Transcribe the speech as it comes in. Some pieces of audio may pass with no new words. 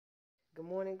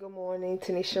Good morning.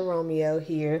 Tonishia Romeo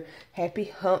here. Happy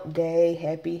hump day.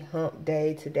 Happy hump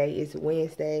day. Today is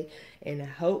Wednesday, and I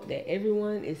hope that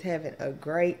everyone is having a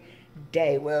great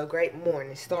day. Well, great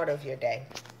morning, start of your day.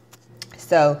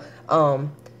 So,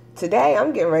 today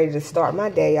I'm getting ready to start my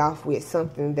day off with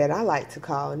something that I like to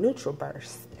call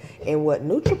Nutraburst. And what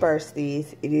Nutraburst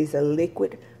is, it is a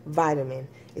liquid vitamin.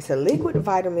 It's a liquid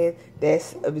vitamin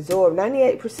that's absorbed.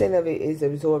 98% of it is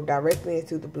absorbed directly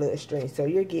into the bloodstream. So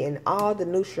you're getting all the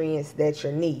nutrients that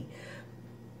you need.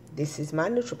 This is my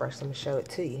Nutraburst. I'm going to show it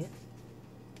to you.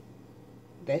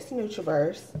 That's the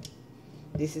Nutraburst.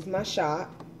 This is my shot.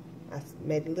 I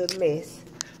made a little mess.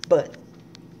 But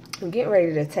I'm getting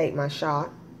ready to take my shot.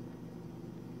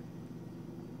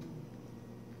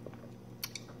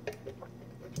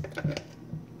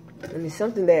 And it's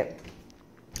something that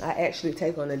I actually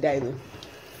take on a daily.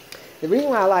 The reason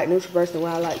why I like Nutraburst and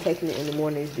why I like taking it in the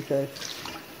morning is because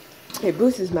it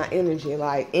boosts my energy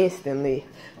like instantly.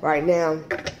 Right now,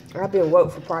 I've been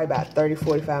woke for probably about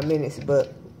 30-45 minutes,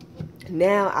 but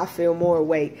now I feel more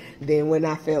awake than when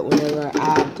I felt whenever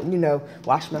I,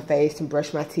 wash my face and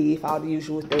brush my teeth, all the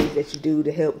usual things that you do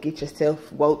to help get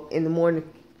yourself woke in the morning.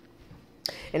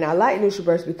 And I like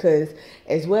Nutraburst because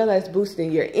as well as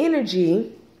boosting your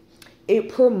energy, it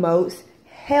promotes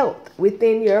health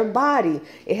within your body.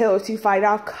 It helps you fight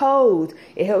off colds.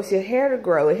 It helps your hair to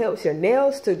grow. It helps your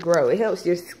nails to grow. It helps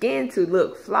your skin to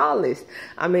look flawless.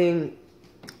 I mean,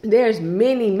 there's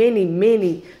many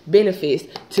benefits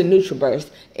to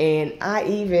Nutraburst, and I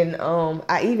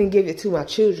even give it to my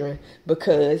children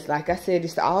because, like I said,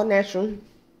 it's all natural.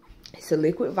 It's a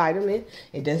liquid vitamin.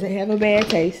 It doesn't have a bad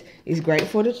taste. It's great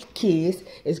for the kids.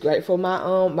 It's great for my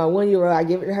my 1-year-old. I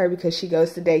give it to her because she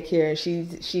goes to daycare and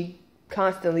she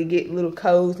constantly get little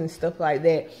colds and stuff like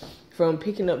that from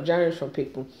picking up germs from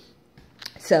people.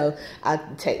 So I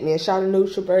take me a shot of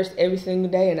Nutraburst every single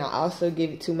day, and I also give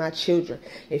it to my children.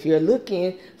 If you're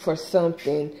looking for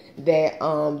something that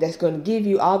that's going to give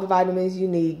you all the vitamins you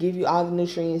need, give you all the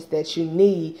nutrients that you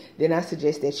need, then I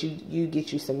suggest that you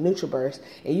get you some Nutraburst.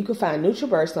 And you can find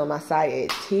Nutraburst on my site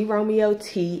at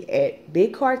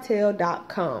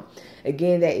TRomeoT@BigCartel.com.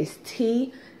 Again, that is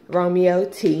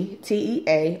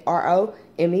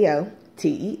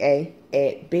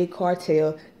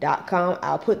TRomeoT@BigCartel.com.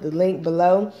 I'll put the link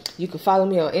below. You can follow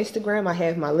me on Instagram. I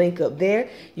have my link up there.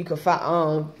 You can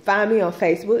find me on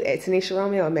Facebook at Tonishia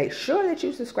Romeo, and make sure that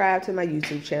you subscribe to my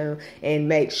YouTube channel, and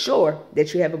make sure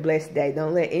that you have a blessed day.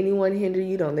 Don't let anyone hinder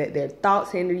you. Don't let their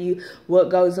thoughts hinder you. What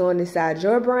goes on inside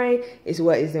your brain is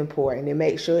what is important, and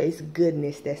make sure it's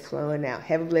goodness that's flowing out.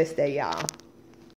 Have a blessed day, y'all.